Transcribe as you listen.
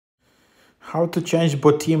How to change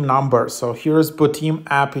BOTIM number. So here's BOTIM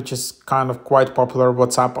app, which is kind of quite popular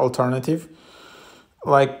WhatsApp alternative.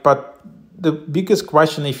 But the biggest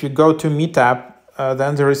question, if you go to Meet app,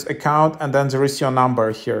 then there is account and then there is your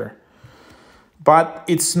number here. But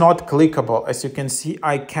it's not clickable. As you can see,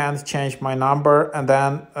 I can't change my number, and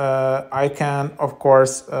then I can, of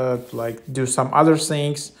course, do some other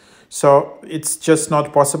things. So it's just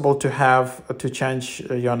not possible to change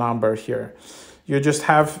your number here. You just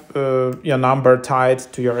have your number tied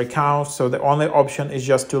to your account. So the only option is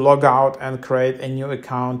just to log out and create a new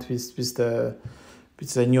account with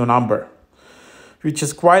the new number, which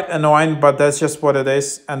is quite annoying, but that's just what it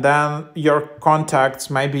is. And then your contacts,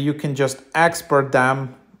 maybe you can just export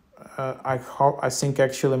them. I think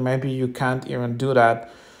actually maybe you can't even do that.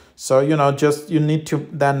 So, you need to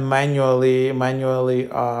then manually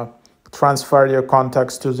transfer your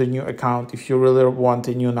contacts to the new account if you really want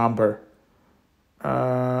a new number.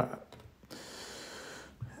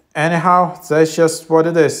 Anyhow, that's just what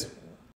it is.